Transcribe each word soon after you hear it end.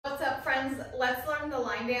friends, let's learn the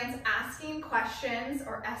line dance asking questions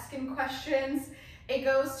or Askin questions. It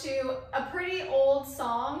goes to a pretty old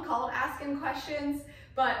song called Askin Questions,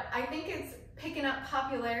 but I think it's picking up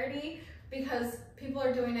popularity because people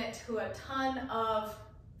are doing it to a ton of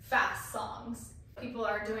fast songs. People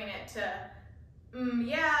are doing it to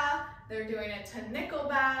Yeah, they're doing it to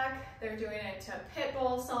Nickelback, they're doing it to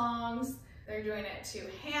Pitbull songs, they're doing it to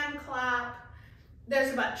hand clap.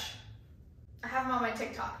 There's a bunch. I have them on my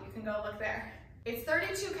TikTok, you can go look there. It's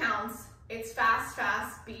 32 counts, it's fast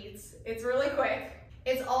beats, it's really quick.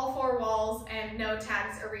 It's all 4 walls and no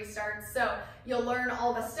tags or restarts. So you'll learn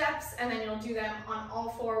all the steps and then you'll do them on all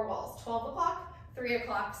 4 walls, 12 o'clock, 3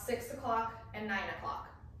 o'clock, 6 o'clock, and 9 o'clock.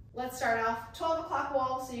 Let's start off 12 o'clock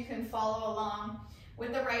wall so you can follow along.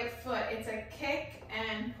 With the right foot, it's a kick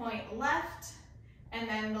and point left, and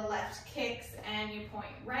then the left kicks and you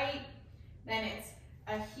point right. Then it's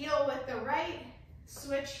a heel with the right,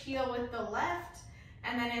 switch heel with the left,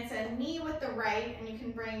 and then it's a knee with the right, and you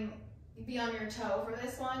can be on your toe for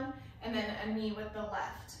this one, and then a knee with the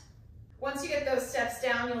left. Once you get those steps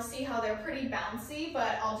down, you'll see how they're pretty bouncy,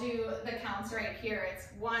 but I'll do the counts right here. It's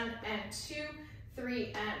 1 and 2, 3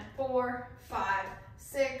 and 4, 5,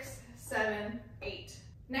 6, 7, 8.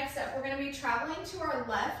 Next up, we're going to be traveling to our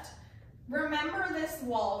left. Remember this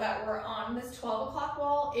wall that we're on, this 12 o'clock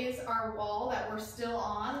wall is our wall that we're still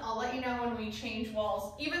on. I'll let you know when we change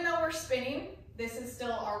walls. Even though we're spinning, this is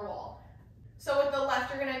still our wall. So with the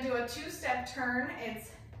left, you're going to do a 2-step turn.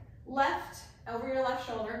 It's left over your left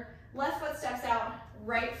shoulder, left foot steps out,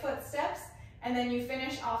 right foot steps, and then you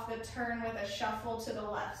finish off the turn with a shuffle to the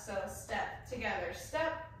left. So step together,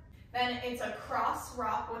 step. Then it's a cross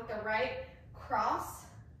rock with the right, cross,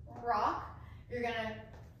 rock. You're going to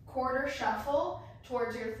quarter shuffle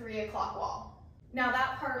towards your 3 o'clock wall. Now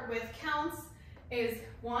that part with counts is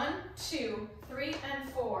 1, 2, 3 and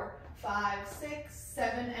 4, 5, 6,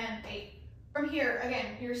 7 and 8. From here,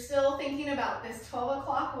 again, you're still thinking about this 12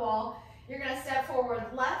 o'clock wall. You're going to step forward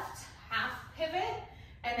left, half pivot,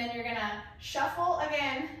 and then you're going to shuffle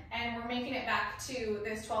again, and we're making it back to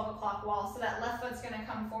this 12 o'clock wall. So that left foot's going to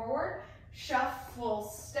come forward, shuffle,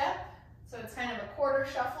 step. So it's kind of a quarter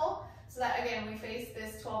shuffle. So that, again, we face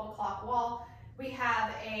this 12 o'clock wall. We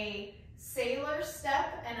have a sailor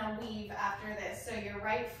step and a weave after this. So your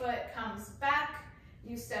right foot comes back,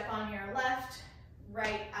 you step on your left,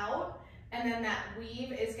 right out, and then that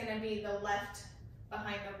weave is going to be the left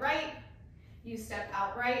behind the right. You step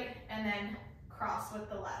out right, and then cross with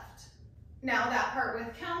the left. Now that part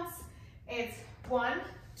with counts, it's 1,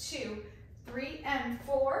 2, 3 and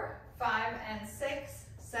 4, 5 and 6,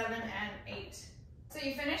 7 and 8. So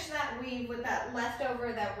you finish that weave with that left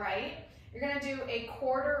over the right. You're going to do a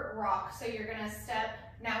quarter rock. So you're going to step,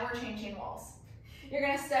 now we're changing walls. You're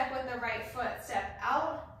going to step with the right foot, step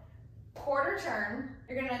out, quarter turn.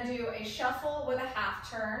 You're going to do a shuffle with a half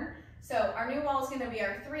turn. So our new wall is going to be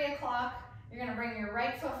our 3 o'clock. You're going to bring your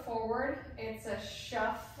right foot forward. It's a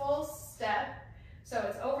shuffle step. So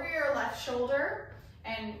it's over your left shoulder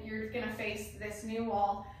and you're going to face this new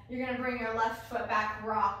wall. You're going to bring your left foot back,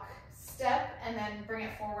 rock, step, and then bring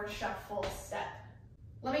it forward, shuffle, step.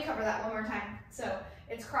 Let me cover that one more time. So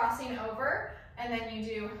it's crossing over, and then you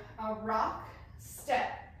do a rock,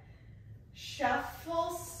 step,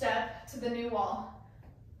 shuffle, step to the new wall,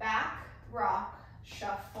 back, rock,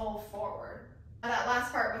 shuffle, forward. Now that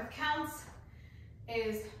last part with counts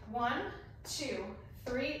is 1, 2,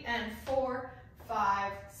 3 and 4,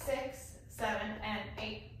 5, 6, 7 and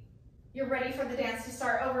 8. You're ready for the dance to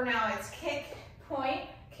start over now. It's kick, point,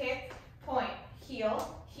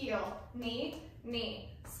 heel, heel, knee, knee,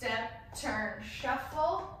 step, turn,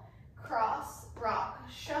 shuffle, cross, rock,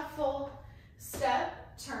 shuffle,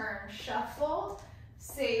 step, turn, shuffle,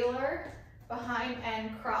 sailor, behind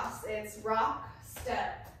and cross. It's rock,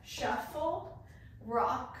 step, shuffle,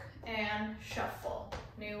 rock, and shuffle.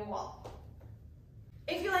 New wall.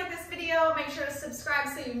 If you like this video, make sure to subscribe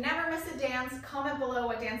so you never miss a dance. Comment below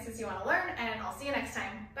what dances you want to learn, and I'll see you next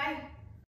time. Bye.